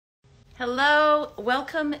Hello,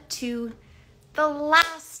 welcome to the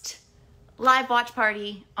last live watch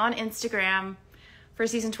party on Instagram for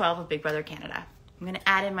season 12 of Big Brother Canada. I'm going to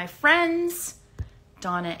add in my friends,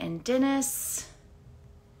 Donna and Dinis.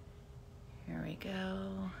 Here we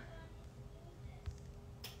go.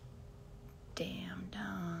 Damn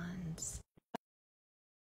Dons.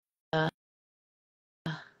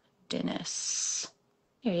 Dinis.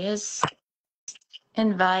 Here he is.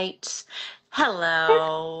 Invite.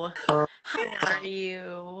 Hello. How are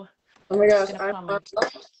you? Oh my gosh,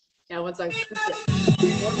 Yeah, one second.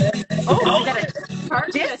 Oh, we got a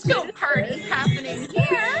disco party happening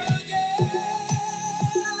here.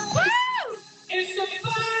 Woo!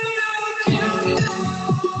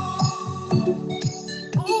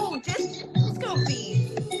 Oh, disco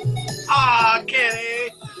beat. Aw,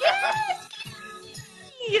 Kitty.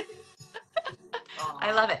 Yay!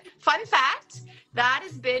 I love it. Fun fact, that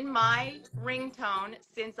has been my ringtone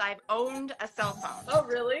since I've owned a cell phone. Oh,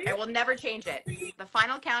 really? I will never change it. The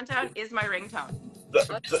final countdown is my ringtone.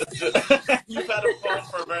 You've had a phone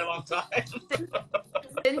for a very long time.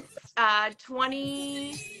 Since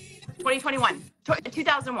 2021.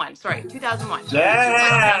 2001. Sorry, 2001.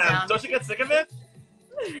 Damn! Don't you get sick of it?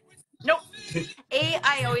 Nope.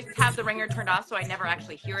 I always have the ringer turned off, so I never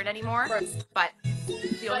actually hear it anymore. But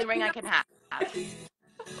it's the only ring I can have.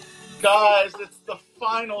 Guys, it's the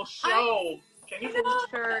final show. Can you believe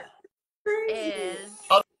it? Sure is.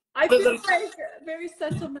 I feel like very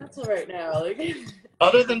sentimental right now. Like,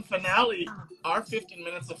 other than finale, our 15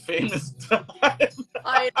 minutes of fame is done. I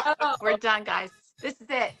know. We're done, guys. This is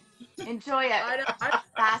it. Enjoy it. I know.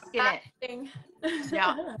 Bask in it.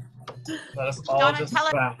 Yeah. Let us all Donna, just tell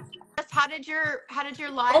us back. how did your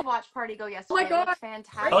live watch party go yesterday? Oh my God. It was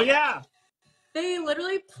fantastic. Oh yeah. They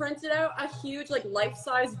literally printed out a huge, like,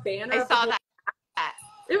 life-size banner. I saw that.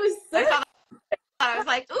 It was sick. I saw that. I was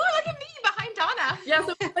like, ooh, look at me behind Donna. Yeah,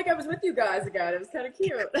 so like I was with you guys again. It was kind of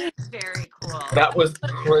cute. Very cool. That was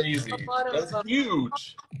crazy. That's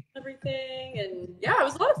huge. Everything, and yeah, it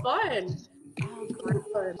was a lot of fun. Oh,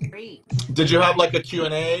 great. Did you have like a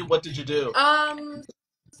Q&A? What did you do?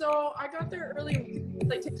 So I got there early,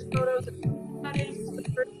 like taking photos of the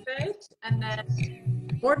first bit, and then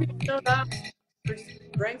more people showed up. There's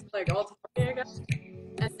drinks like all talking, I guess.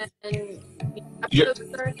 And then the episodes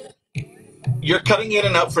started. You're cutting in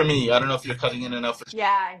and out for me. I don't know if you're cutting in and out for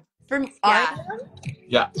me. Yeah.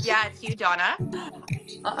 Yeah. Yeah, it's you, Donna.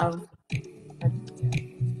 Uh-oh.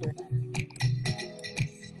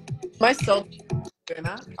 Am I still doing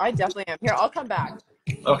that? I definitely am. Here, I'll come back.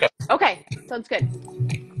 Okay. Okay, sounds good.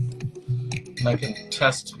 I can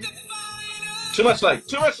test. Too much light.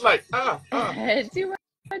 Too much light. Too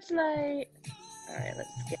much light. All right, let's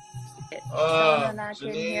get Donna back in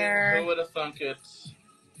Janine, here. who would have thunk it?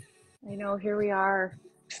 I know, here we are.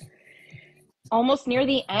 Almost near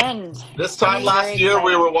the end. This time last year,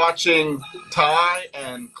 we were watching Ty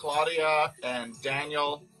and Claudia and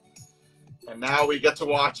Daniel, and now we get to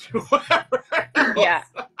watch whoever. Yeah.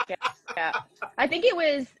 I think it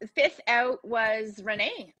was fifth out was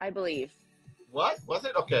Renee, I believe. What? Was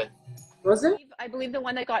it? Okay. Was it? I believe the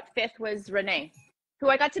one that got fifth was Renee, who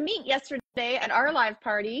I got to meet yesterday at our live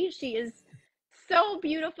party. She is so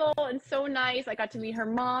beautiful and so nice. I got to meet her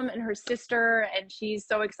mom and her sister, and she's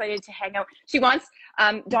so excited to hang out. She wants,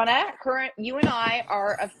 Donna, you and I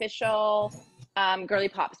are official girly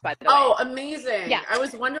pops, by the way. Oh, amazing. Yeah. I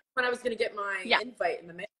was wondering when I was going to get my invite in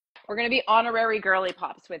the mail. We're going to be honorary girly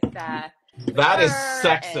pops with that is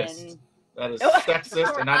sexist. That is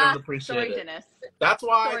sexist, and I don't appreciate it. Dennis. That's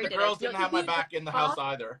why the girls didn't have my back in the house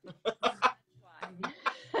either.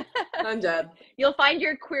 I'm dead. You'll find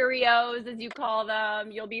your Queerios, as you call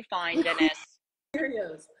them. You'll be fine, Dennis.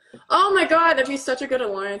 Queerios. Oh my God, that'd be such a good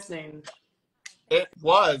alliance name. It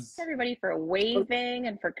was. Thanks everybody for waving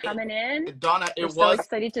and for coming in. Donna, it was so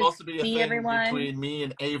excited supposed to be a thing everyone. between me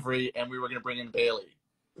and Avery, and we were going to bring in Bailey.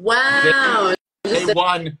 Wow. Day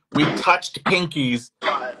one, we touched pinkies,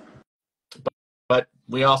 but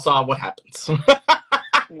we all saw what happens.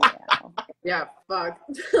 Yeah, fuck.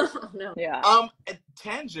 Oh, no. Yeah. A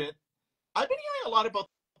tangent. I've been hearing a lot about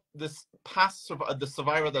this the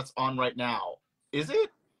Survivor that's on right now. Is it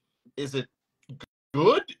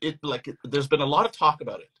good? There's been a lot of talk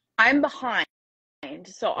about it. I'm behind,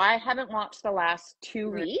 so I haven't watched the last 2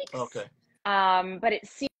 weeks. Okay. But it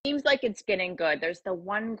seems like it's getting good. There's the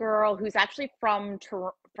one girl who's actually from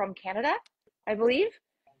Canada, I believe.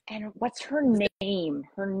 And what's her name?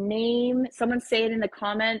 Someone say it in the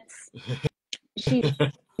comments. She's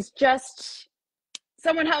just,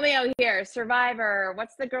 someone help me out here. Survivor.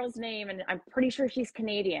 What's the girl's name? And I'm pretty sure she's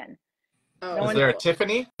Canadian. Oh, No Is one- there a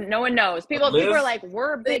Tiffany? No one knows. People Liz? are like,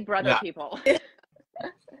 we're Big Brother Yeah. people.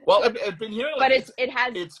 Well, I've been hearing But like it's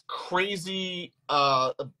it's crazy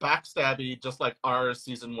backstabby, just like our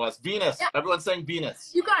season was. Venus. Yeah. Everyone's saying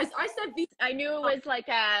Venus. you guys, I said V. I knew it was like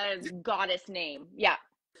a goddess name. Yeah.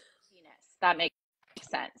 Venus. That makes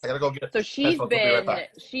sense. I gotta go get. So she's headphones. I'll be right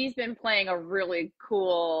been back. playing a really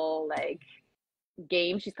cool like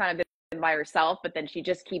game. She's kind of been by herself, but then she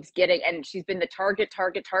just keeps getting, and she's been the target,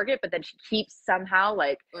 but then she keeps somehow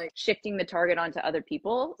like shifting the target onto other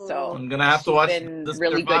people. So I'm gonna have to she's watch been this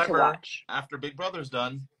really good to Survivor watch. after Big Brother's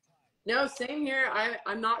done. No, same here.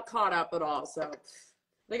 I'm not caught up at all. So I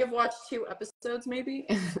think I've watched 2 episodes, maybe.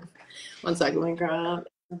 One second, let me grab.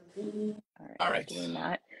 All right. Doing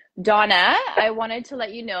that. Donna, I wanted to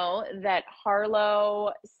let you know that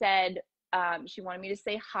Harlow said she wanted me to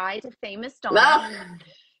say hi to famous Donna.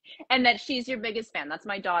 And that she's your biggest fan. That's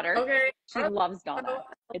my daughter. Okay. She loves Donna.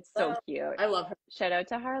 It's so cute. I love her. Shout out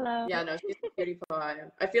to Harlow. Yeah, no, she's a cutie pie.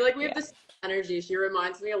 I feel like we have this energy. She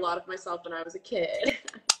reminds me a lot of myself when I was a kid.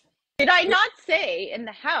 Did I not say in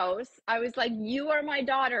the house, I was like, you are my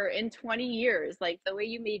daughter in 20 years. Like the way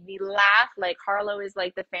you made me laugh, like Harlow is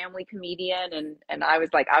like the family comedian. And I was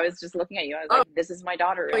like, I was just looking at you. I was like, this is my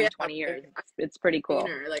daughter in 20 years. It's pretty cool.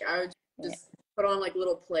 Like I would just put on like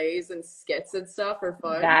little plays and skits and stuff for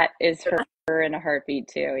fun. That is her in a heartbeat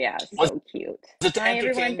too. Yeah, so cute. Hi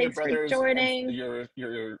everyone, thanks for joining.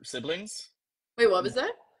 Your siblings? Wait, what was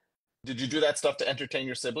that? Did you do that stuff to entertain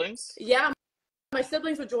your siblings? Yeah, my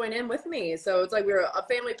siblings would join in with me, so it's like we were a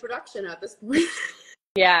family production at this point.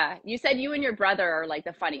 Yeah, you said you and your brother are like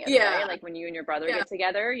the funniest, right? Like when you and your brother get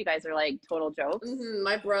together, you guys are like total jokes.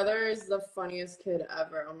 My brother is the funniest kid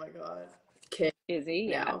ever. Oh my god, kid. Is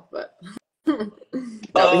he? Yeah, now, but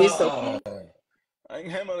he's so funny. I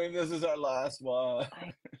can't believe this is our last one.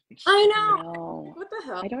 I know. What the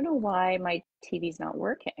hell? I don't know why my TV's not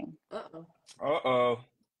working. Uh-oh.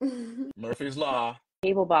 Murphy's Law.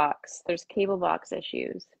 Cable box. There's cable box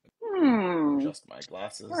issues. Just my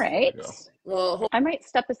glasses. All right. Well, I might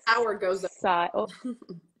step aside. Hour goes aside. Oh,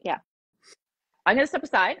 yeah. I'm going to step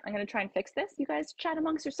aside. I'm going to try and fix this. You guys chat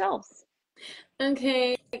amongst yourselves.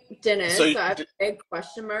 Okay, Dennis, So I have a big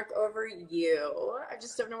question mark over you. I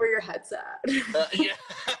just don't know where your head's at.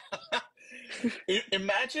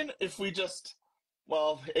 Imagine if we just,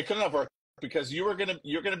 well, it couldn't have worked because you're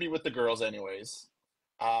gonna be with the girls anyways.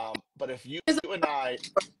 But if you and I,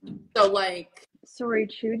 so like, sorry,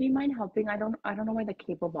 Chu, do you mind helping? I don't know why the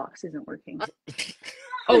cable box isn't working.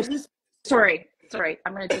 Oh, sorry.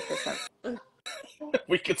 I'm gonna take this out.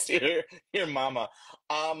 We could see your mama.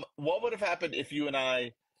 What would have happened if you and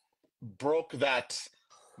I broke that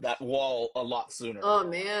wall a lot sooner? Oh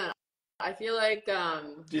man, I feel like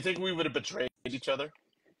Do you think we would have betrayed each other?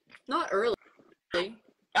 Not early, at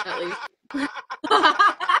least.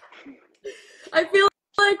 I feel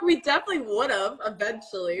like we definitely would have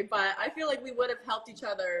eventually, but I feel like we would have helped each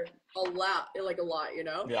other a lot, you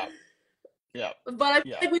know? Yeah. But I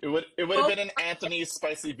feel like it would have been an Anthony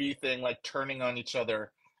Spicy V thing, like turning on each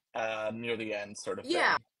other near the end sort of thing.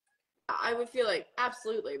 Yeah. I would feel like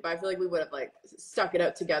absolutely, but I feel like we would have like stuck it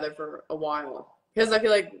out together for a while. Because I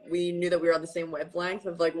feel like we knew that we were on the same wavelength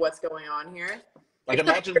of like what's going on here. Like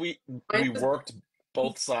imagine we worked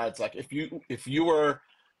both sides. Like if you were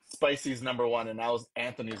Spicy's number one and I was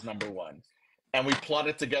Anthony's number one, and we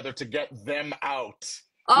plotted together to get them out.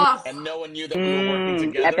 And no one knew that we were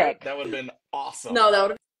working together. Epic. That would have been awesome. No, that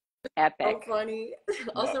would have been epic. So funny.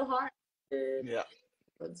 Also hard. Yeah.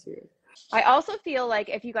 Let's hear it. I also feel like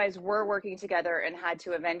if you guys were working together and had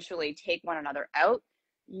to eventually take one another out,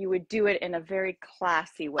 you would do it in a very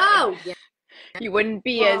classy way. Oh, yeah. You wouldn't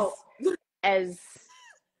be as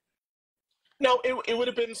No, it would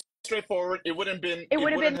have been straightforward. It wouldn't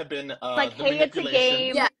have been like, the hey, it's a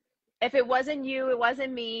game. Yeah. If it wasn't you, it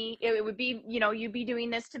wasn't me. It would be, you'd be doing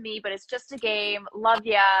this to me, but it's just a game. Love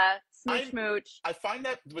ya. Smooch. I find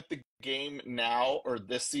that with the game now or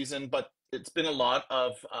this season, but it's been a lot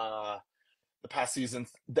of the past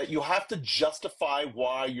seasons that you have to justify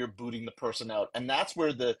why you're booting the person out, and that's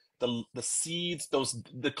where the seeds,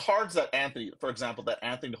 the cards that Anthony, for example, that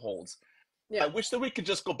Anthony holds. Yeah. I wish that we could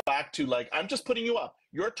just go back to like, I'm just putting you up.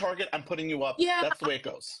 You're a target. I'm putting you up. Yeah. That's the way it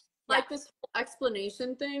goes. Like this whole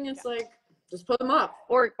explanation thing, it's like, just put them up.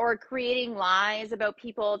 Or creating lies about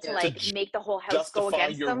people to make the whole house go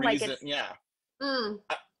against them. Reason. Like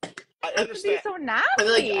it's, I understand. It's so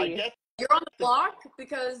nasty. I get you're on the block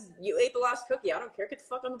because you ate the last cookie. I don't care. Get the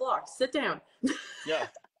fuck on the block. Sit down. Yeah.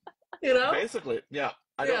 You know? Basically, yeah.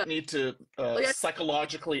 I don't need to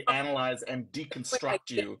psychologically analyze and deconstruct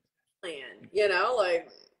you. You know, like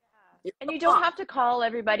And you don't have to call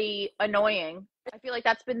everybody annoying. I feel like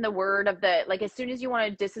that's been the word of the, like, as soon as you want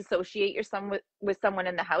to disassociate with someone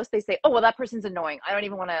in the house, they say, oh, well, that person's annoying. I don't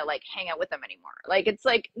even want to like hang out with them anymore. Like, it's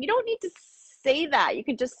like, you don't need to say that. You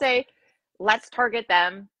could just say, let's target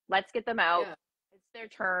them. Let's get them out. Yeah. It's their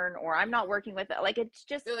turn, or I'm not working with it. Like, it's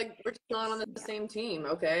just. They're like, we're just not on the same team.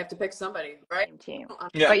 Okay. I have to pick somebody, right? Same team.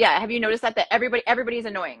 Yeah. But yeah, have you noticed that everybody's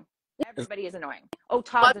annoying? Everybody is annoying. Oh,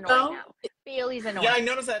 Todd's annoying now. Bailey's annoying. Yeah, I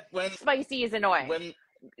noticed that when Spicy is annoying. When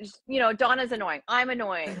Donna's annoying. I'm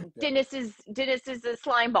annoying. Dennis is a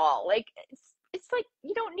slime ball. Like it's like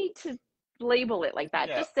you don't need to label it like that.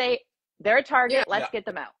 Yeah. Just say they're a target. Yeah. Let's get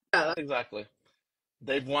them out. Yeah, exactly.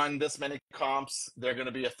 They've won this many comps. They're going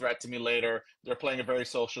to be a threat to me later. They're playing a very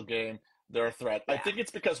social game. They're a threat. Yeah. I think it's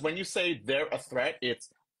because when you say they're a threat, it's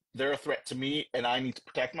they're a threat to me and I need to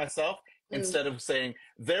protect myself. Instead of saying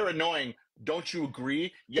they're annoying, don't you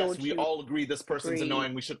agree? Yes, we all agree this person's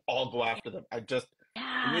annoying. We should all go after them. I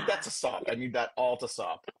need that to stop. I need that all to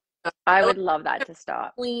stop. I would love that to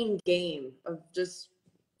stop. Clean game of just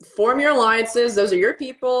form your alliances. Those are your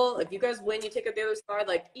people. If you guys win, you take out the other side.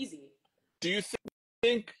 Like easy. Do you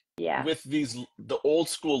think with the old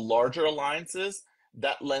school larger alliances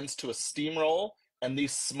that lends to a steamroll, and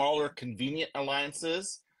these smaller convenient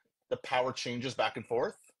alliances, the power changes back and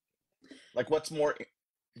forth? Like, what's more?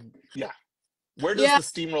 Yeah, where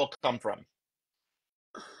does the steamroll come from?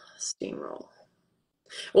 Steamroll.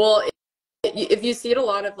 Well, if you see it a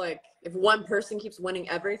lot of like, if one person keeps winning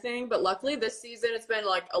everything, but luckily this season it's been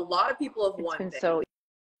like a lot of people have won. It's been so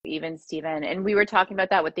even, Steven. And we were talking about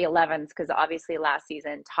that with the 11s because obviously last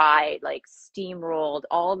season Ty like steamrolled.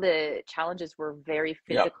 All the challenges were very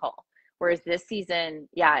physical. Yep. Whereas this season,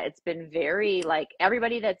 it's been very like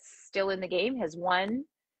everybody that's still in the game has won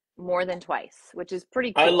more than twice, which is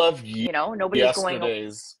pretty cool. I love nobody's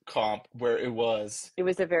yesterday's comp where it was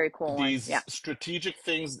a very cool these strategic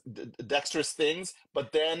things, dexterous things,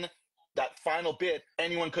 but then that final bit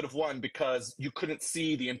anyone could have won because you couldn't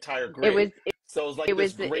see the entire grid. So it was like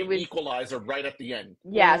this great equalizer right at the end.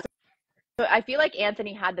 Yeah. So I feel like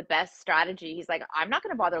Anthony had the best strategy. He's like, I'm not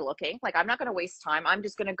going to bother looking. Like, I'm not going to waste time. I'm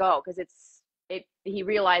just going to go because he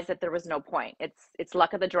realized that there was no point. It's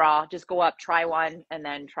luck of the draw. Just go up, try one, and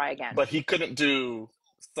then try again. But he couldn't do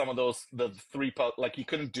some of those, he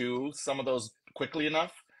couldn't do some of those quickly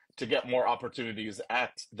enough to get more opportunities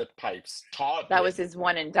at the pipes. That was his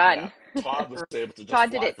one and done. Yeah, Todd was able to just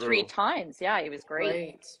Todd did it through. 3 times. Yeah, he was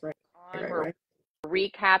great. Right. We're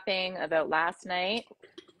recapping about last night.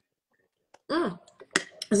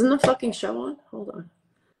 Isn't the fucking show on? Hold on.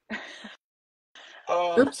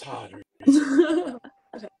 Oh, Todd.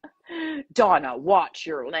 Donna, watch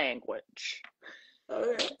your language.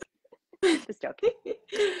 Okay. Just joking.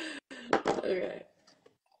 Okay.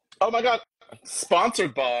 Oh my God.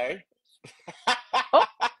 Sponsored by.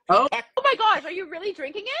 Oh my gosh. Are you really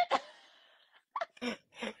drinking it?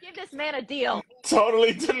 Give this man a deal.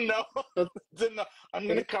 Totally didn't know. I'm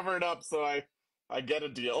going to cover it up so I get a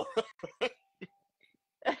deal.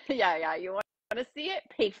 Yeah. You want to see it?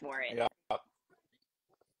 Pay for it. Yeah.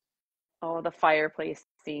 Oh, the fireplace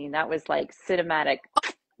scene. That was like cinematic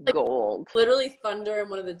gold. Literally thunder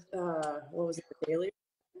and one of the, what was it, the daily?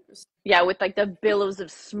 Yeah, with like the billows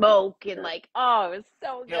of smoke and like, it was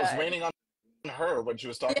so good. Yeah, it was raining on her when she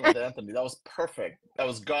was talking with Anthony. That was perfect. That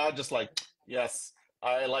was God just like, yes,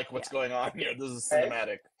 I like what's going on here. This is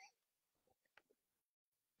cinematic.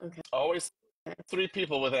 Okay. Always 3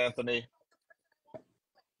 people with Anthony.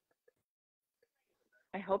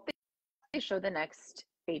 I hope they show the next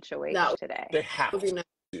HOH today. They have to.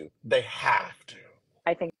 They have to.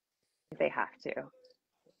 I think they have to.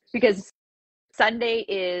 Because Sunday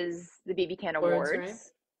is the BBCAN Awards. Right?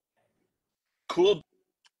 Cool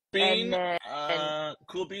Bean.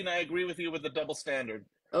 Cool Bean, I agree with you with the double standard.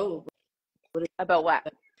 Oh. About what?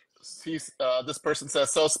 This person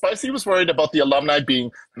says, so Spicy was worried about the alumni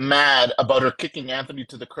being mad about her kicking Anthony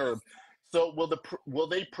to the curb. So will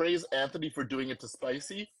they praise Anthony for doing it to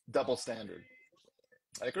Spicy? Double standard.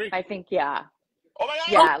 I agree. I think, yeah. Oh my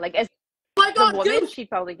God. Yeah, like as the woman, she'd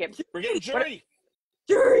probably get... We're getting jury.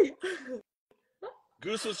 Jury.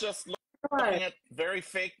 Goose was just looking at very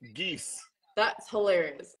fake geese. That's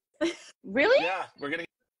hilarious. Really? Yeah, we're going to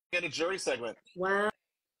get a jury segment. Wow.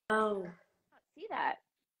 See that.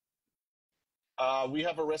 We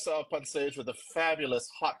have Arissa up on stage with a fabulous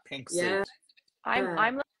hot pink suit.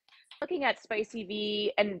 I'm looking at Spicy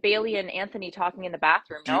V and Bailey and Anthony talking in the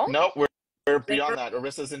bathroom. No, we're beyond that.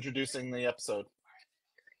 Arissa's introducing the episode.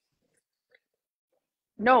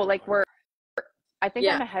 No, like I think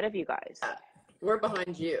I'm ahead of you guys. We're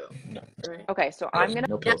behind you. No. Right. Okay, so I'm gonna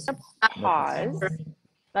pause.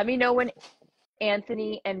 Let me know when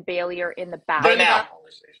Anthony and Bailey are in the back. Right now.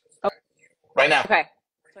 Oh. Right now. Okay.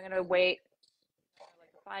 So I'm going to wait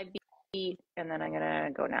like 5 beats, and then I'm going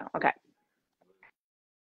to go now. Okay.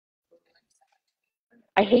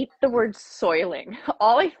 I hate the word soiling.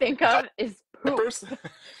 All I think of is poop.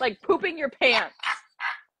 Like pooping your pants.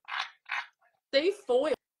 Say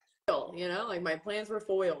foil, you know? Like my plans were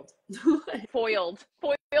foiled. Foiled.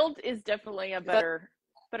 Foiled is definitely a better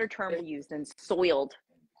term to use than soiled.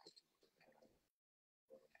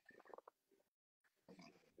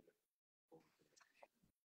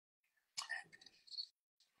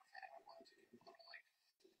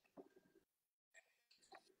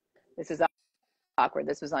 This is awkward.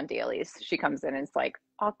 This was on dailies. She comes in and it's like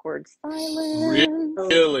awkward silence.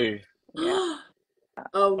 Really? Yeah.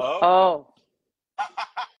 Oh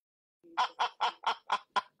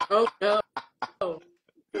no.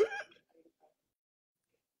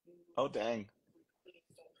 Oh, dang.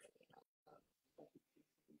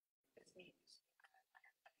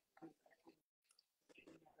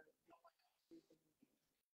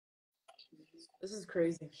 This is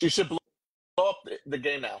crazy. You should blow up the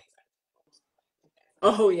game now.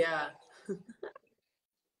 Oh yeah.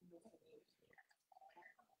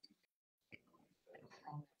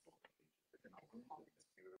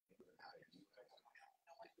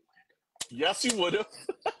 Yes, you would have.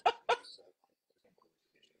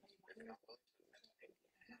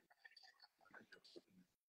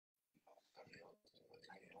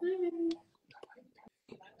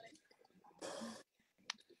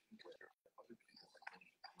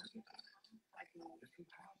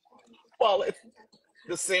 Well, it's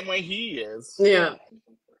the same way he is. Yeah.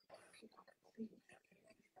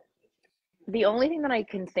 The only thing that I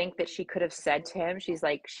can think that she could have said to him, she's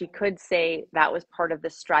like, she could say that was part of the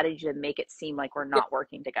strategy to make it seem like we're not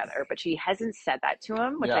working together, but she hasn't said that to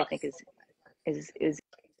him, which I think is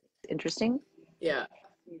interesting. Yeah.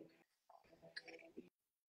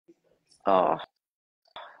 Oh,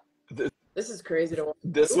 this is crazy to watch.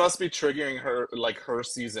 This must be triggering her, like her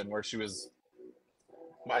season where she wasn't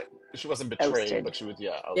betrayed, ousted. but she was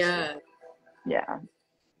ousted. Yeah.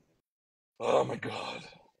 Oh my god.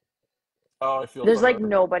 Oh, I feel there's like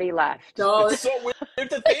nobody left. No, it's so weird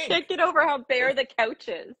to think. I can't get over how bare the couch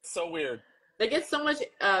is. It's so weird. They get so much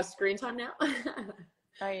screen time now.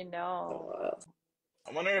 I know.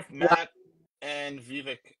 I wonder if Matt and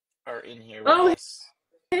Vivek are in here with us.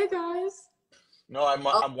 Hey guys. No,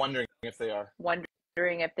 I'm wondering if they are.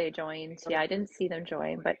 Wondering if they joined. Yeah, I didn't see them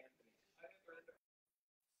join, but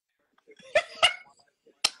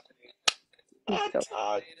he's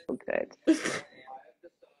so good.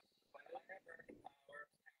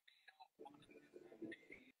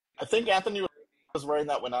 I think Anthony was wearing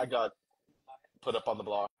that when I got put up on the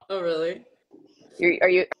block. Oh really? Are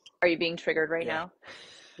you being triggered right now?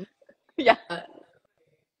 Yeah.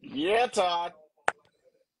 Yeah, Todd.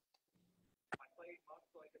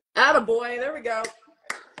 Attaboy, there we go.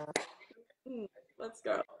 Let's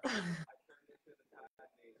go.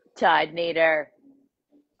 Todd Nader.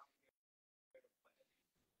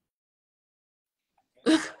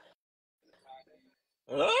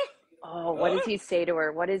 Oh, what does he say to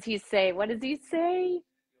her? What does he say? What does he say?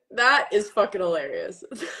 That is fucking hilarious.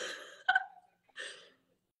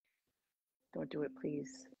 Don't do it,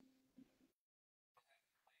 please.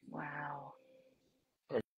 Wow.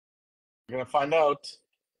 We're gonna find out.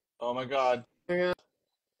 Oh my god.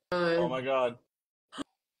 Oh my god.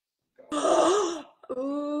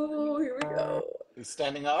 Ooh, here we go. He's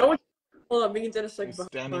standing up. Oh, hold on, me and Dennis He's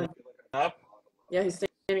standing up. Yeah, he's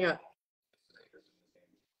standing up.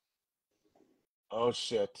 Oh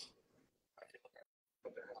shit.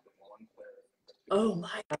 Oh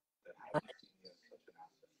my.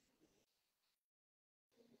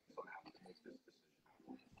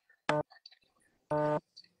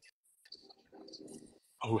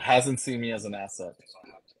 Who hasn't seen me as an asset?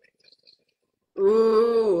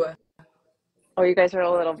 Ooh. Oh, you guys are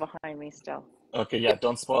a little behind me still. Okay, yeah,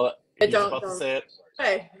 don't spoil it. He's about to say it.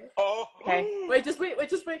 Hey. Oh. Okay. Wait, just wait.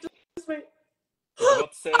 Just wait. He's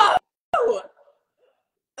about to say it. Oh.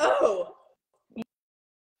 Oh.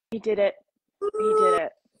 He did it. He did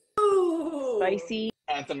it. Ooh. Spicy.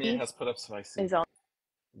 Anthony has put up spicy. Is on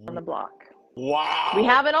the block. Wow. We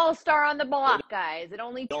have an all-star on the block, guys. It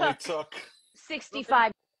only took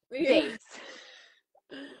 65 days.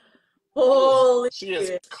 Holy She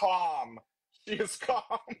is calm. She is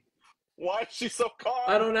calm. Why is she so calm?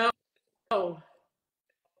 I don't know.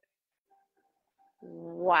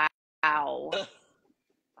 Wow.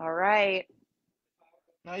 All right.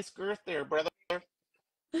 Nice girth there, brother.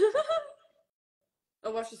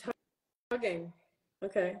 Oh, watch this hugging.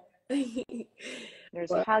 Okay. There's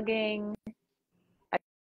What? hugging.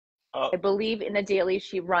 I believe in the daily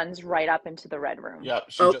she runs right up into the red room. Yeah,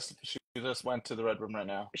 she just went to the red room right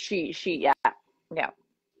now. Yeah.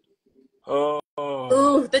 Oh.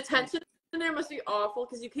 Ooh, the tension in there must be awful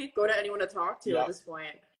because you can't go to anyone to talk to at this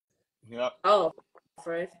point. Yep. Oh,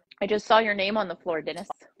 right. I just saw your name on the floor, Dinis.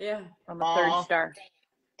 Yeah. On the third star.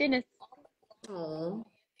 Dinis. Oh.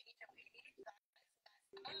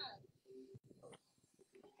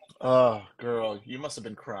 Oh, girl, you must have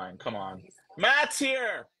been crying. Come on. Matt's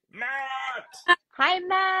here! Matt! Hi,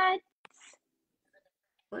 Matt.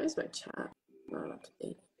 Why is my chat not up to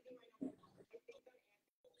date?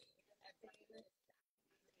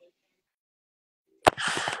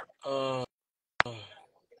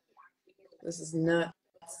 This is nuts.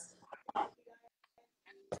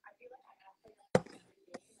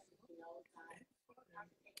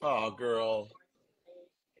 Oh, girl.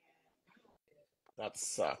 That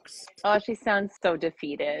sucks. Oh, she sounds so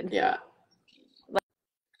defeated. Yeah.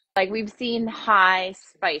 Like we've seen high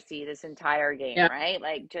spicy this entire game, Yeah. right?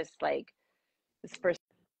 Like just like this first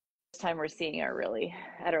time we're seeing her really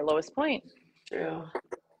at her lowest point. True.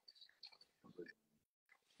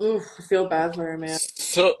 Oof, I feel bad for her, man.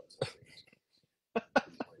 So,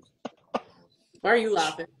 why are you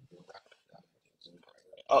laughing?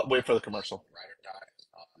 wait for the commercial.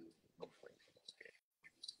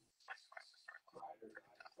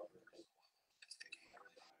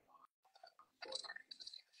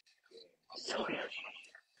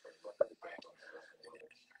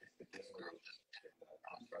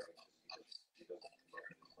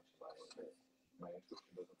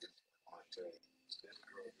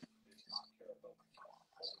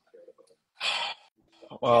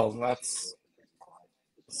 Well, that's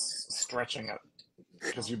stretching it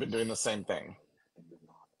because you've been doing the same thing.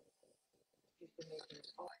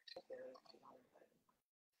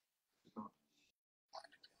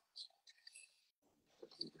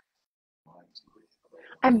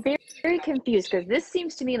 I'm very confused because this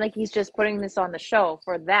seems to me like he's just putting this on the show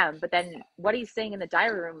for them, but then what he's saying in the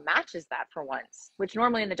diary room matches that for once, which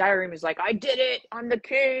normally in the diary room is like, I did it, I'm the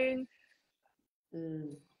king.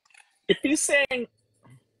 If he's saying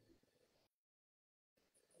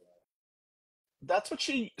that's what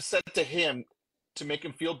she said to him to make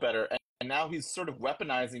him feel better, and now he's sort of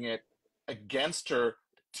weaponizing it against her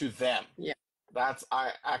to them. Yeah.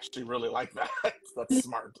 I actually really like that. That's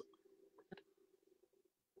smart.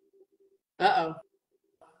 Uh-oh.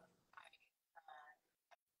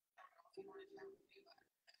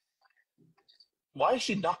 Why is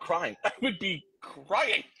she not crying? I would be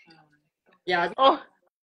crying. Yeah. Oh,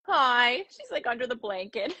 hi. She's like under the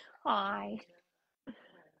blanket. Hi.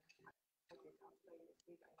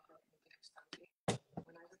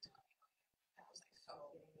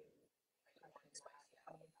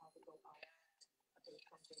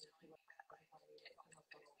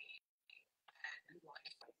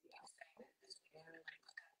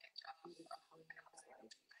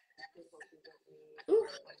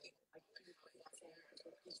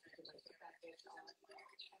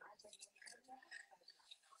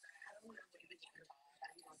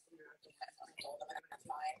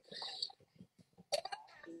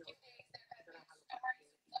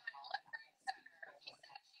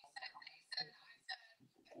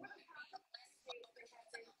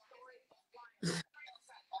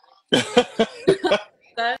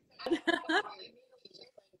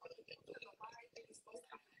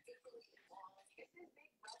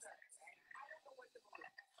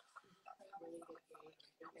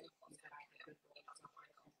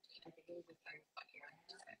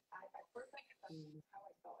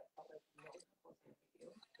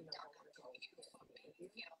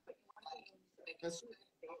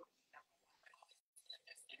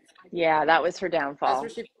 Yeah, that was her downfall.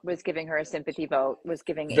 Was giving her a sympathy vote. Was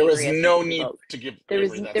giving There was Avery a no sympathy need vote. to give There Avery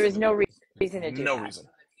was that there was no sympathy. reason to do No that. reason.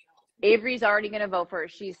 Avery's already going to vote for her.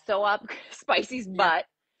 She's so up Spicy's butt.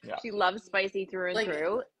 Yeah. She loves Spicy through and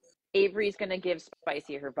through. Avery's going to give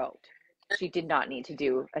Spicy her vote. She did not need to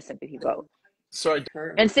do a sympathy vote. Sorry,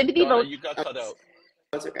 and sympathy Donna, vote. you got cut out.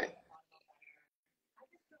 That's okay.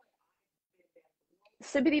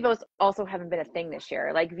 Sympathy votes also haven't been a thing this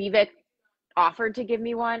year. Like Vivek offered to give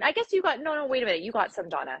me one. I guess you got no. Wait a minute. You got some,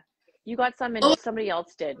 Donna. You got some, and somebody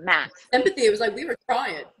else did. Matt. Sympathy. It was like we were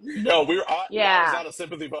trying. No, we were. Yeah, it was not a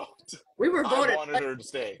sympathy vote. We were voting. I wanted her to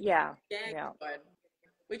stay. Yeah.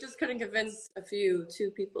 We just couldn't convince two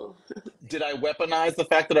people. Did I weaponize the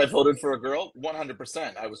fact that I voted for a girl?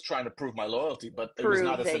 100%. I was trying to prove my loyalty, but it was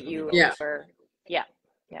not a sympathy vote. Yeah.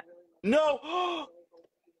 No.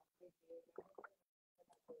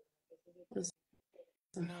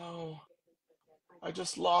 No. I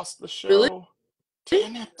just lost the show. Really?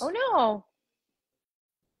 Damn it. Oh no.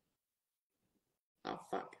 Oh,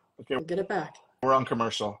 fuck. Okay, I'll get it back. we're on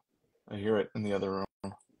commercial. I hear it in the other room.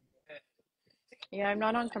 Yeah, I'm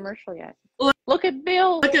not on commercial yet. Look- Look at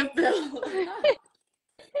Bill. Look at Bill.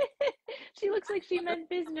 She looks like she meant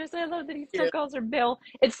business. I love that he still calls her Bill.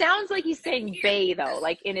 It sounds like he's saying bay though,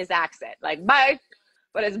 like in his accent, like bye,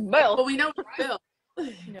 but it's Bill. But we know it's Bill.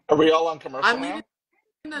 Are we all on commercial now?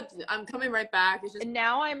 I'm coming right back. It's just And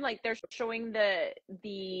now I'm like, they're showing the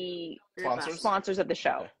sponsors of the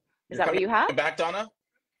show. Okay. Is that what you have? Back, Donna?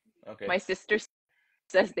 Okay. My sister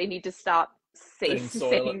says they need to stop saying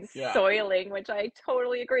soiling, which I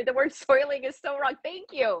totally agree. The word soiling is so wrong. Thank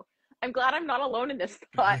you. I'm glad I'm not alone in this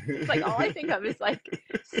thought. It's like all I think of is like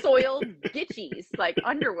soiled gitchies, like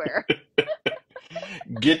underwear.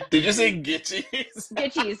 Did you say gitchies?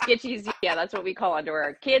 Gitchies. Yeah, that's what we call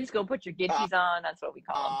underwear. Kids, go put your gitchies on. That's what we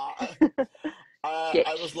call them.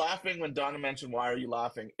 I was laughing when Donna mentioned, why are you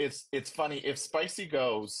laughing? It's funny. If Spicy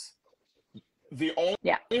goes, the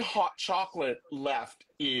only hot chocolate left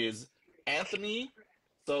is Anthony.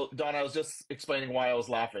 So, Donna, I was just explaining why I was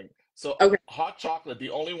laughing. So, hot chocolate, the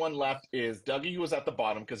only one left is Dougie, who was at the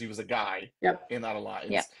bottom because he was a guy in that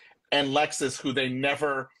alliance. Yep. And Lexus, who they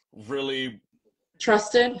never really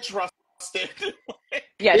trusted.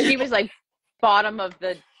 Yeah, she was like bottom of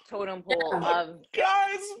the totem pole of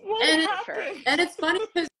guys. What happened? And it's funny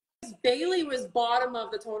because Bailey was bottom of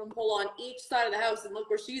the totem pole on each side of the house, and look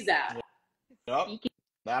where she's at. Yep.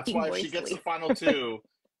 That's why if she gets the final two,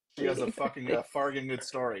 she has a fucking fargin' good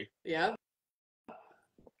story. Yeah.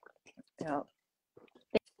 Yeah.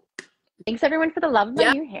 Thanks everyone for the love of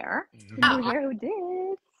my new hair. New hair, who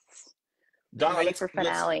did? Donna,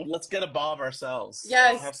 let's get a bob ourselves.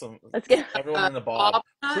 Yes. Let's get everyone in the bob.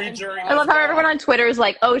 Pre-jury. I love how everyone on Twitter is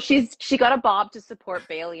like, "Oh, she got a bob to support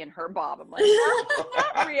Bailey and her bob." I'm like,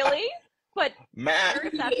 not really, but Matt,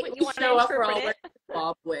 if that's what you want to interpret it.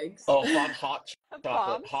 Bob wigs. Oh, hot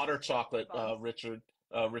chocolate, hotter chocolate,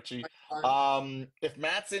 Richie. If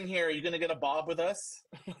Matt's in here, are you gonna get a bob with us?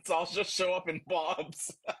 Let's all just show up in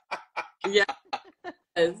bobs. Yes.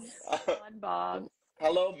 On bobs.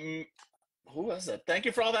 Hello. Who was it? Thank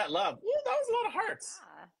you for all that love. Ooh, that was a lot of hearts.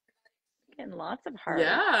 Yeah. Getting lots of hearts.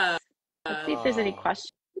 Yeah. Let's see if there's any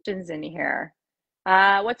questions in here.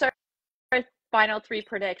 What's our final three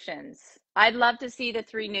predictions? I'd love to see the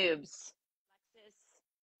three noobs. Alexis,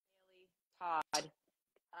 Bailey, Todd.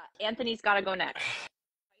 Anthony's got to go next.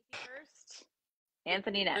 Spicy first.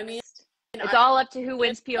 Anthony next. I mean, it's all up to who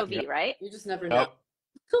wins POV, right? You just never know.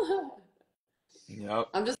 Yep.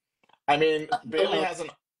 I mean, Bailey has an.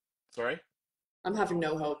 Sorry? I'm having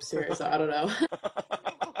no hopes here, so I don't know.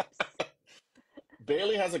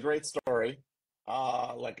 Bailey has a great story,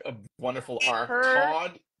 like a wonderful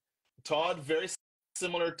arc. Todd, very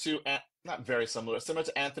similar to, not very similar, similar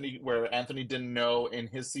to Anthony, where Anthony didn't know in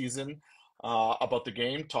his season about the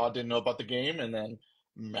game. Todd didn't know about the game, and then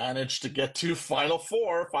managed to get to Final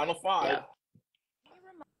Four, Final Five. Yeah.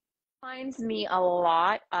 It reminds me a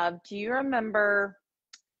lot of, do you remember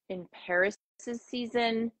in Paris's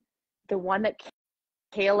season, the one that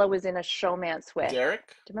Kayla was in a showmance with? Derek?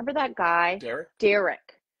 Do you remember that guy?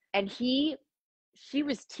 Derek. And she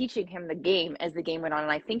was teaching him the game as the game went on,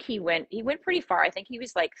 and I think he went pretty far. I think he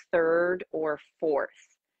was like third or fourth.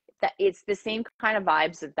 That it's the same kind of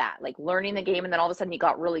vibes of that, like learning the game, and then all of a sudden he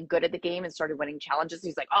got really good at the game and started winning challenges.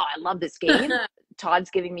 He's like, "Oh, I love this game."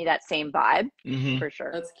 Todd's giving me that same vibe for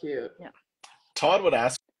sure. That's cute. Yeah. Todd would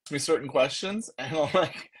ask me certain questions, and I'm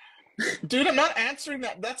like, dude, I'm not answering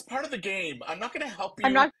that. That's part of the game. I'm not going to help you.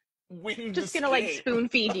 I'm not win just going to like spoon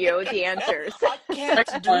feed you the answers. I can't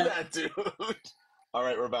do that, dude. All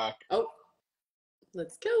right, we're back. Oh,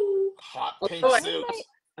 let's go. Hot pink suits.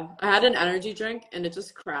 I had an energy drink and it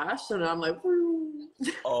just crashed, and I'm like,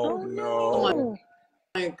 oh no.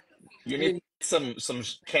 Like, you need some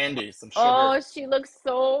candy, some sugar. Oh, she looks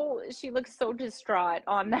so distraught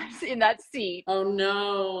in that seat. Oh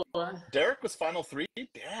no. Derek was final three?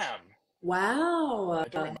 Damn. Wow.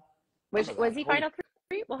 Was he final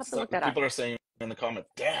three? We'll have to look that up. People are saying in the comments,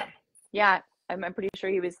 damn. Yeah, I'm pretty sure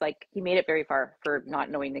he was like, he made it very far for not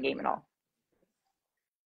knowing the game at all.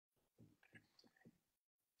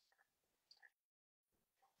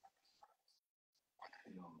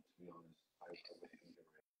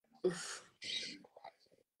 Oof.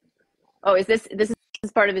 Oh, this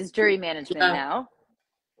is part of his jury management now?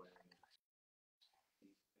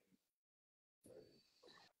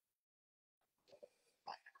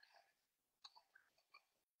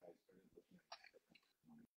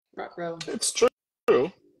 Row. It's true.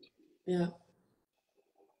 Yeah.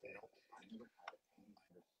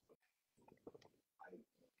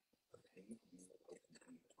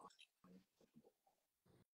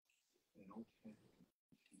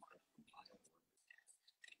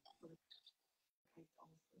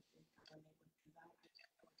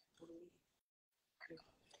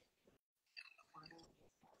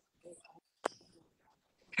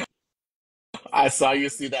 I saw you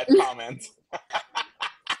see that comment.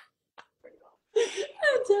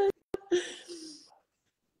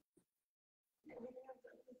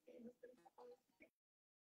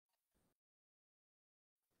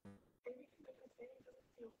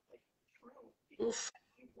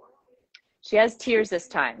 She has tears this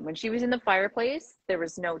time. When she was in the fireplace, there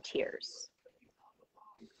was no tears.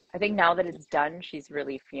 I think now that it's done, she's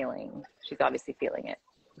obviously feeling it,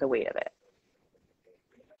 the weight of it.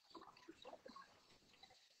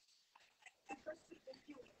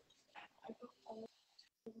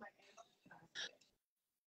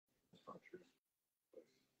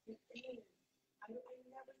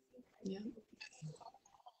 Yeah.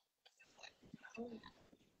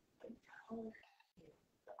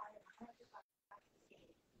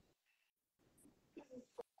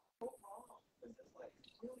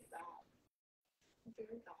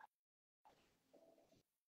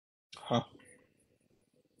 Huh.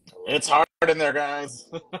 It's hard in there, guys.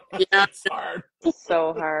 Yeah. It's hard.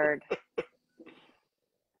 So hard.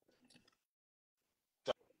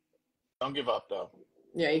 Don't give up, though.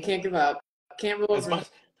 Yeah, you can't give up. Can't roll over.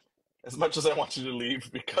 As much as I want you to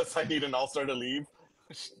leave because I need an all-star to leave,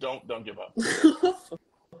 don't give up.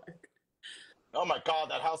 Oh my God,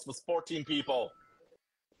 that house was 14 people.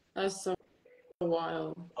 That's so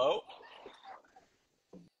wild. Oh.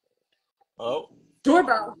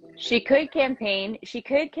 Doorbell. She could campaign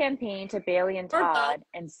to Bailey and Todd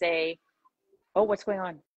and say, "Oh, what's going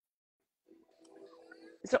on?"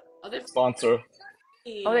 So, Sponsor.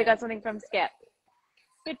 oh, they got something from Skip.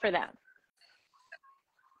 Good for them.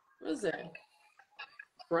 What is it?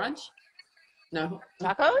 Brunch? No.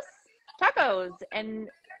 Tacos and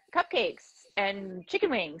cupcakes and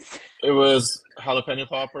chicken wings. It was jalapeno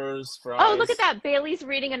poppers, fries. Oh, look at that. Bailey's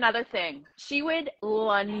reading another thing. She would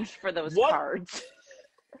lunge for those cards.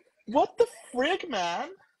 What the frig, man?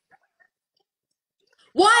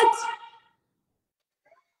 What?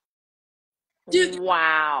 Dude.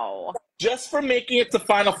 Wow. Just for making it to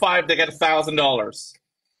Final Five, they get $1,000.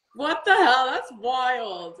 What the hell? That's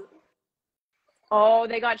wild. Oh,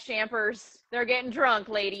 they got champers. They're getting drunk,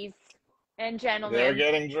 ladies and gentlemen. They're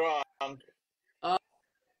getting drunk. Oh,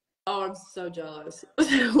 I'm so jealous.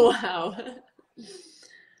 Wow. It's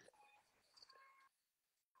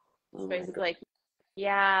basically like,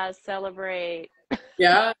 yeah, celebrate.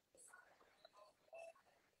 Yeah.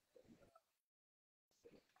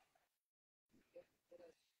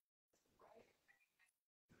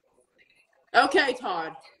 Okay,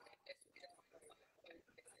 Todd.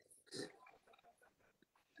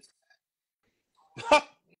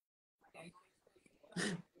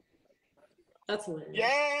 That's hilarious.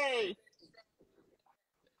 Yay!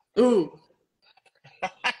 Ooh.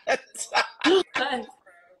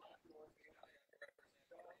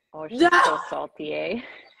 Oh, she's so salty, eh?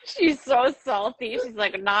 She's so salty. She's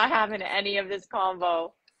like not having any of this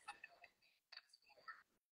combo.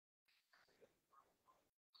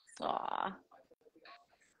 Aw.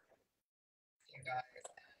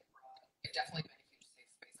 Definitely been a huge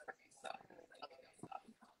safe space for me, so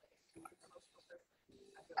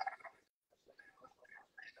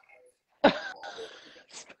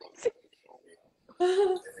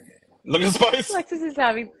Look at Spice. Lexus is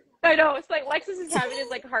having, I know, it's like Lexus is having his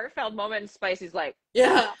like heartfelt moment and Spicy's like,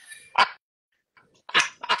 yeah.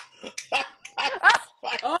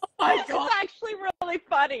 Oh my God. It's actually really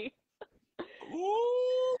funny.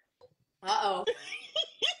 Uh-oh.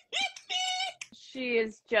 She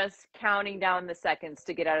is just counting down the seconds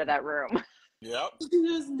to get out of that room. Yep.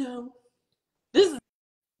 No. This is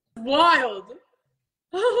wild.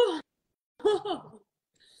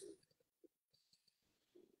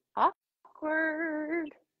 Awkward.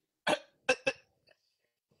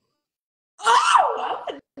 Oh,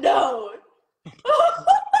 no.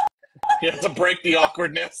 You have to break the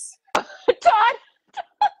awkwardness. Todd.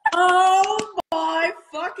 Oh my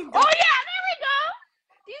fucking God. Oh yeah, there we go.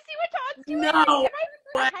 Do you see what Todd's doing? No. Can I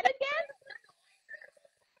put head again?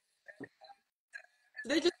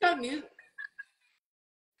 They just got music.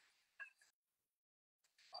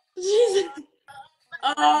 Jesus.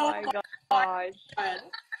 Oh my gosh. God.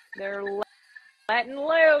 They're letting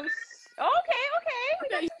loose. Okay. We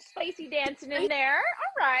got Spicy dancing in there.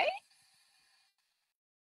 All right.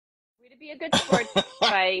 Way to be a good sport,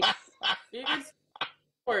 Spice. Be a good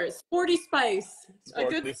sport. Sporty Spice.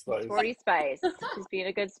 Sporty Spice. She's being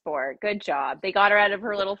a good sport. Good job. They got her out of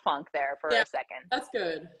her little funk there for a second. That's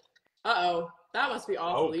good. Uh-oh. That must be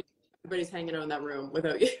awful. Oh. Everybody's hanging out in that room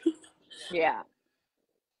without you. Yeah.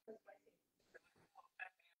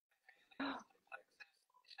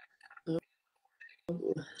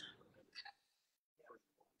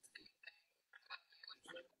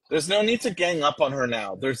 There's no need to gang up on her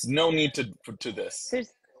now. There's no need to this. There's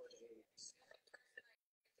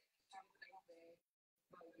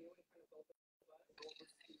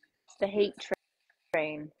the hate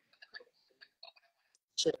train.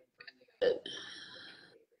 Shit.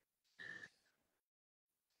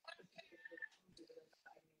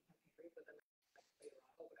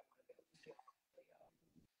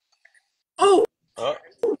 Oh.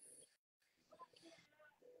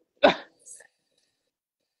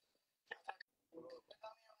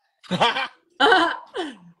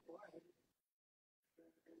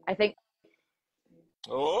 I think.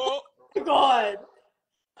 Oh God.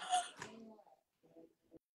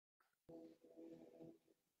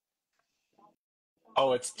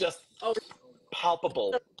 Oh, it's just Oh.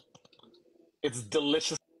 palpable. It's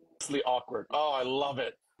deliciously awkward. Oh, I love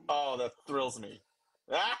it. Oh, that thrills me.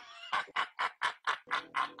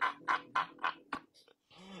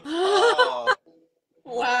 Oh,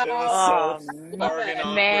 Wow. it was so Love bargain it.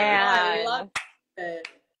 awkward. I love Man. it.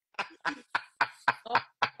 Oh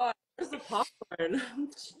God. Where's the popcorn?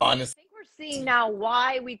 Honestly, I think we're seeing now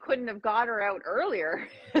why we couldn't have got her out earlier.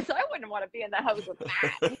 Because I wouldn't want to be in the house with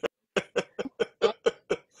Matt.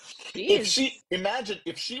 if Jeez. she imagine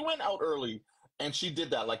if she went out early and she did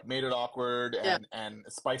that, like made it awkward Yeah. and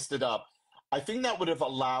spiced it up, I think that would have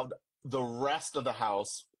allowed the rest of the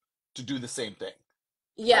house to do the same thing.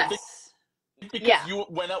 Yes. Because Yeah. you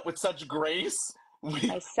went out with such grace,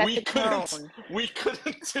 I set the tone. we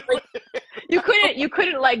couldn't do it. You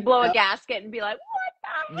couldn't like blow a gasket and be like,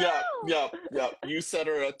 what the hell? Yeah. You set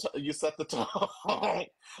the tone.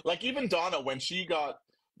 Like even Donna, when she got,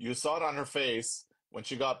 you saw it on her face when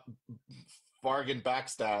she got bargain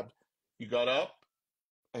backstabbed. You got up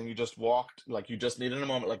and you just walked, like you just needed a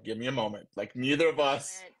moment. Like, give me a moment. Like neither of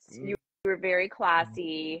us You were very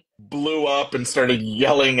classy. blew up and started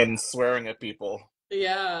yelling and swearing at people.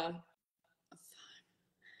 Yeah.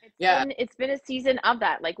 It's been a season of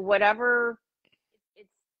that. Like whatever.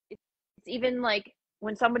 It's even like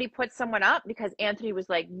when somebody puts someone up because Anthony was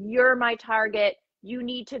like, "You're my target. You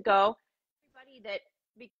need to go." Everybody that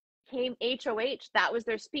became HOH, that was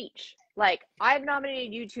their speech. Like, I've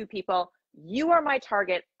nominated you two people. You are my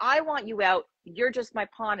target. I want you out. You're just my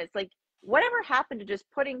pawn. It's like, whatever happened to just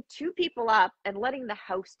putting two people up and letting the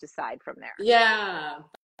house decide from there? Yeah.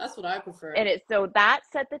 That's what I prefer. And so that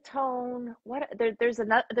set the tone. There's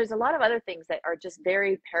a lot of other things that are just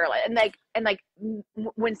very parallel. And like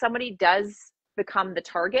when somebody does become the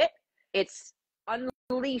target, it's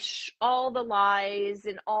unleash all the lies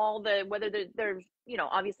and all the, whether they're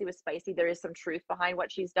obviously with Spicy there is some truth behind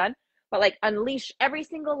what she's done, but like unleash every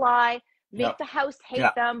single lie, make the house hate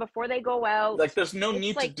them before they go out. Like there's no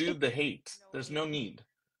need to do the hate. There's no need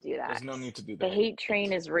to do that. There's no need to do the hate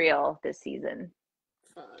train is real this season.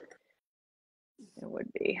 Fuck. It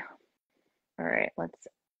would be. All right, let's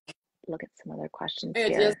look at some other questions Hey,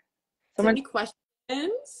 here. Any questions?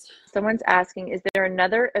 Someone's asking, is there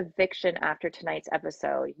another eviction after tonight's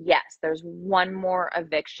episode? Yes, there's one more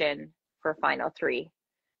eviction for final three.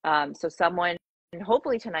 So someone, and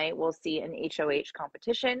hopefully tonight we'll see an HOH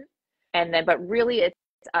competition, but really it's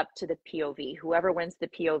up to the POV. Whoever wins the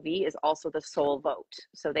POV is also the sole vote.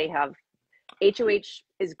 So they have HOH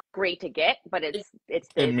is great to get, but it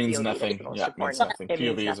means POV nothing. that's most Yeah, it means important. nothing. It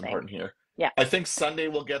means POV is nothing. important here. Yeah. I think Sunday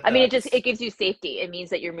we'll get that. I mean, it gives you safety. It means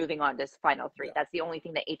that you're moving on to final three. Yeah. That's the only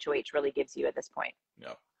thing that HOH really gives you at this point. Yeah.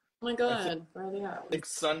 Oh my God. Where are they at? I think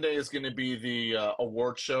Sunday is going to be the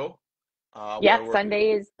award show.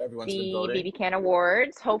 Sunday is the BBCAN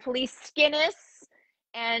Awards. Hopefully Skinnis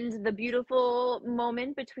and the beautiful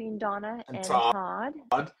moment between Donna and Todd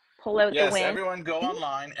pull out the win. Yes, everyone go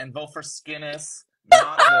online and vote for Skinnis.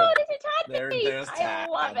 There's Tad.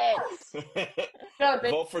 I love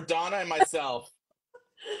it. Vote for Donna and myself.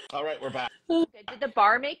 All right, we're back. Did the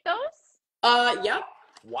bar make those? Yep.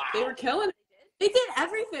 Wow. They were killing it. They did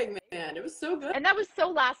everything, man. It was so good. And that was so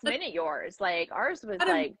last minute, yours. Like, ours was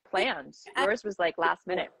like planned. Yours was like last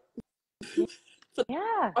minute.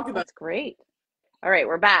 Yeah, that's great. All right,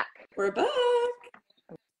 we're back. We're back.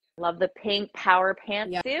 Love the pink power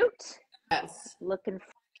pantsuit. Yes. Looking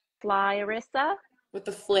fly, Arissa. With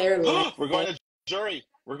the flare. We're going to jury.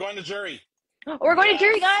 We're going to jury. We're going to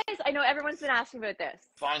jury, guys. I know everyone's been asking about this.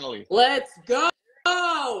 Finally. Let's go.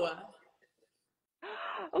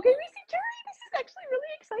 Okay, we see jury. This is actually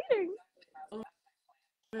really exciting.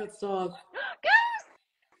 It's off. Goose!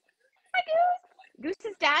 Hi, Goose.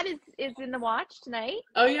 Goose's dad is in the watch tonight.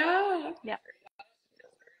 Oh, yeah. Yeah.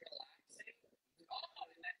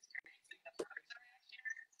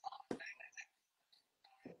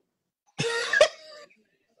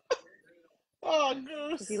 Oh,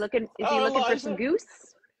 Goose. Is he looking for some goose?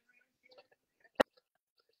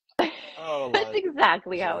 Oh, That's like,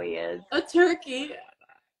 exactly how he is. A turkey.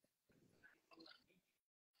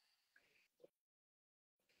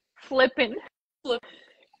 Flipping. Flip.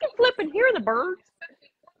 Flipping. Here are the birds.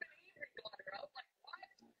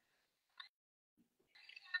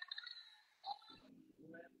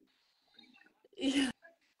 Yeah.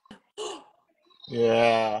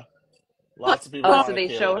 yeah. Lots of people Oh, so wanted they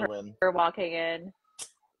Kayla show to win. her walking in.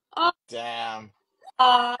 Damn.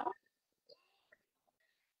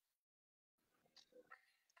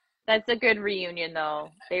 That's a good reunion, though.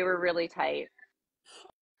 They were really tight.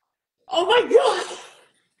 Oh my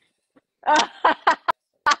god.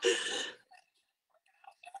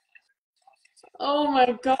 Oh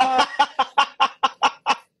my god.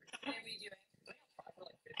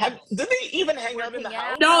 Did they even hang out in the Working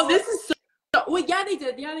house? out. No, this is so. Well, yeah, they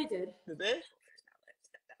did. Yeah, they did. Did they?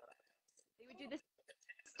 They would do the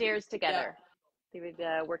stairs together. They would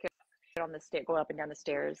work out on the stair, go up and down the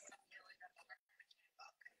stairs.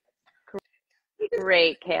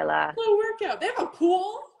 Great, Kayla. Little workout. They have a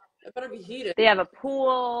pool. It better be heated. They have a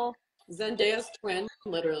pool. Zendaya's twin,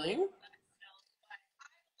 literally.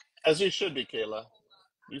 As you should be, Kayla.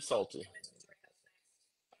 You salty.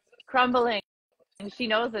 Crumbling. She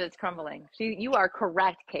knows that it's crumbling. You are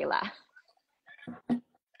correct, Kayla.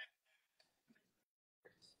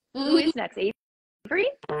 Who is next? Avery?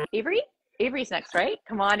 Avery? Avery's next, right?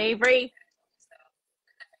 Come on, Avery.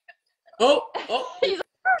 Oh. He's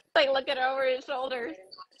like looking over his shoulders.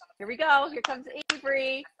 Here we go. Here comes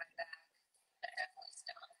Avery.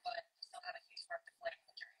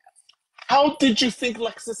 How did you think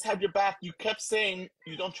Lexus had your back? You kept saying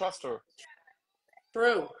you don't trust her.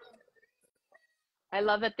 True. I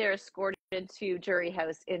love that they're escorted to jury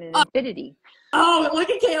house in an infinity. Oh, look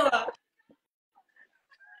at Kayla.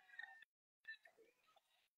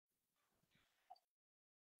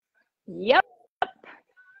 Yep.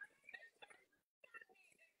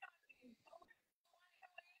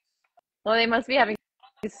 Well, they must be having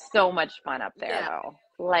so much fun up there, though.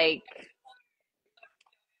 Like,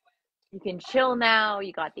 you can chill now.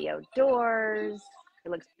 You got the outdoors.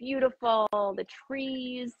 It looks beautiful. The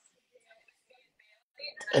trees.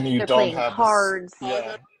 And you They're don't playing have cards.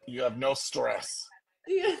 Yeah, you have no stress.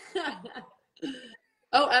 Yeah.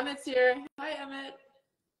 Oh, Emmett's here. Hi, Emmett.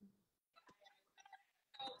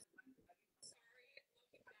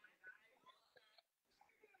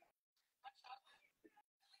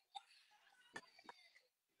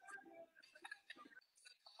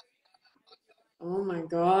 Oh my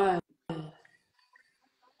god.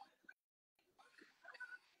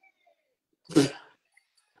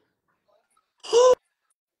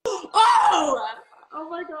 Oh! Oh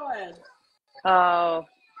my god. Oh,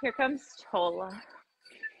 here comes Tola.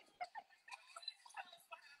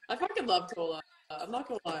 I fucking love Tola. I'm not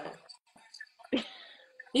gonna lie.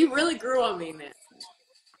 He really grew on me, man.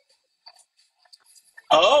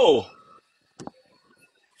 Oh!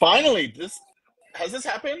 Finally, has this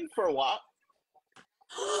happened for a while?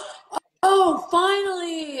 Oh,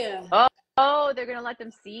 finally! Oh, they're gonna let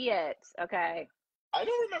them see it. Okay. I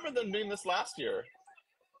don't remember them doing this last year.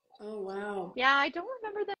 Oh, wow. Yeah, I don't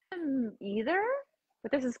remember them either.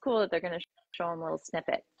 But this is cool that they're gonna show them little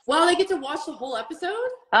snippets. Wow, they get to watch the whole episode?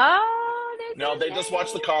 Oh, No, they just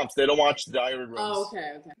watch the comps. They don't watch the diary rooms. Oh,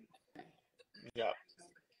 okay. Yeah.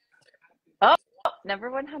 Oh, number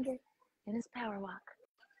 100 in his power walk.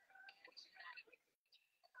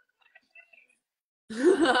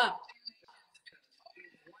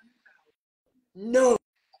 No.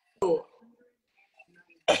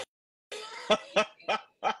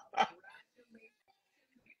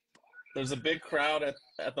 There's a big crowd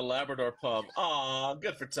at the Labrador pub. Aw,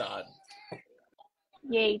 good for Todd.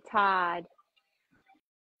 Yay, Todd.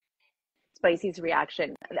 Spicy's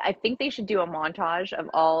reaction. I think they should do a montage of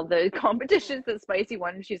all the competitions that Spicy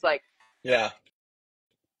won. And she's like, Yeah.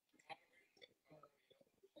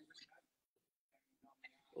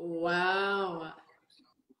 Wow.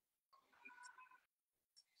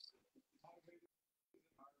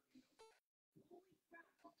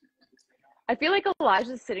 I feel like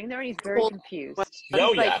Elijah's sitting there and he's very confused. No,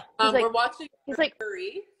 He's yeah. like, We're watching he's like,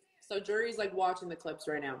 Jury. So Jury's like watching the clips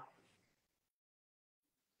right now.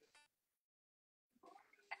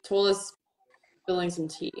 Tola's spilling some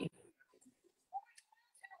tea.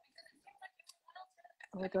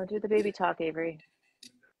 oh, don't do the baby talk, Avery.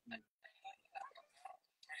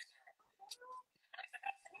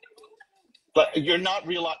 But you're not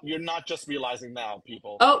just realizing now,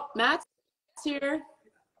 people. Oh, Matt's here.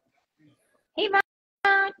 Hey,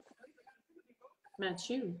 Matt. Matt,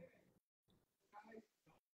 you.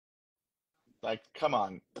 Like, come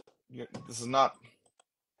on. This is not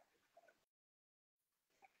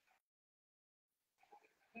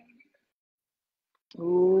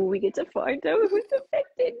Ooh, we get to find out who's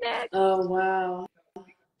evicted next. Oh, wow.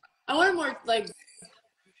 I wanted more, like,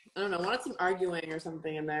 I don't know, I wanted some arguing or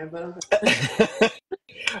something in there, but okay.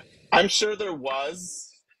 I'm sure there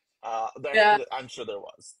was. Yeah. I'm sure there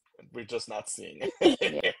was. We're just not seeing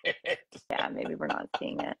it. Yeah, maybe we're not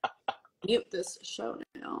seeing it. Mute this show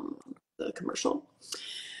now, the commercial.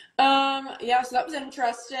 Yeah, so that was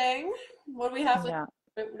interesting. What do we have Yeah.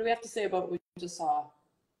 what do we have to say about what we just saw?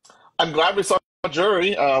 I'm glad we saw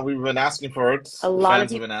jury. We've been asking for it. A lot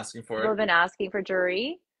Fans of have been asking for people have it. been asking for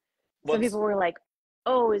jury. Some people were like,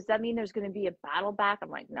 "Oh, does that mean there's going to be a battle back?" I'm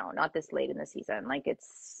like, "No, not this late in the season. Like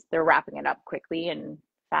they're wrapping it up quickly and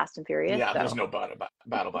fast and furious." Yeah, so. there's no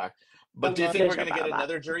battle back. But do you think There's we're no going to get battle back.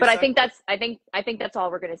 another jury? But I think that's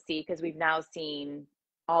all we're going to see because we've now seen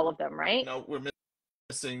all of them, right? No, we're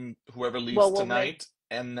missing whoever leaves tonight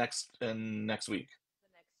and next week. The next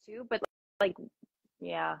two, but like,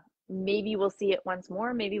 yeah, maybe we'll see it once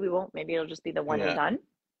more. Maybe we won't. Maybe it'll just be the one and done.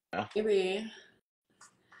 Yeah. Maybe.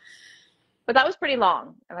 But that was pretty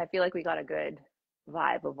long, and I feel like we got a good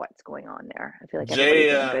vibe of what's going on there. I feel like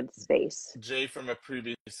everybody's in a good space. Jay from a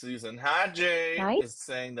previous season, hi Jay, is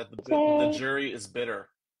saying that the jury is bitter.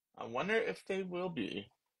 I wonder if they will be.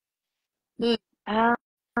 But I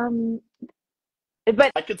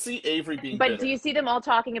could see Avery being But bitter. do you see them all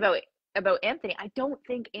talking about Anthony? I don't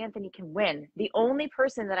think Anthony can win. The only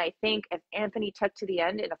person that I think if Anthony took to the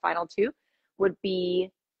end in a final two would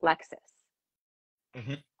be Lexus.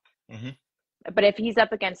 But if he's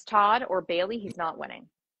up against Todd or Bailey, he's not winning.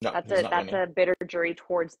 No, that's a bitter jury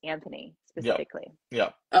towards Anthony specifically.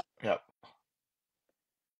 Yep. I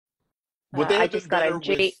just got a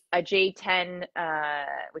J10,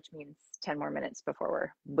 which means 10 more minutes before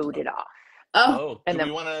we're booted off. Oh, and then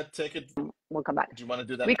we want to take it? We'll come back. Do you want to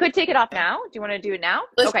do that? We could take it off now. Do you want to do it now?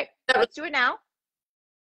 Okay, let's do it now.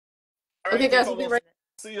 All right, okay, guys, we'll be right.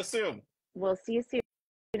 See you soon. We'll see you soon,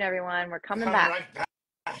 everyone. We're coming back. Right back.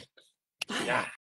 Yeah.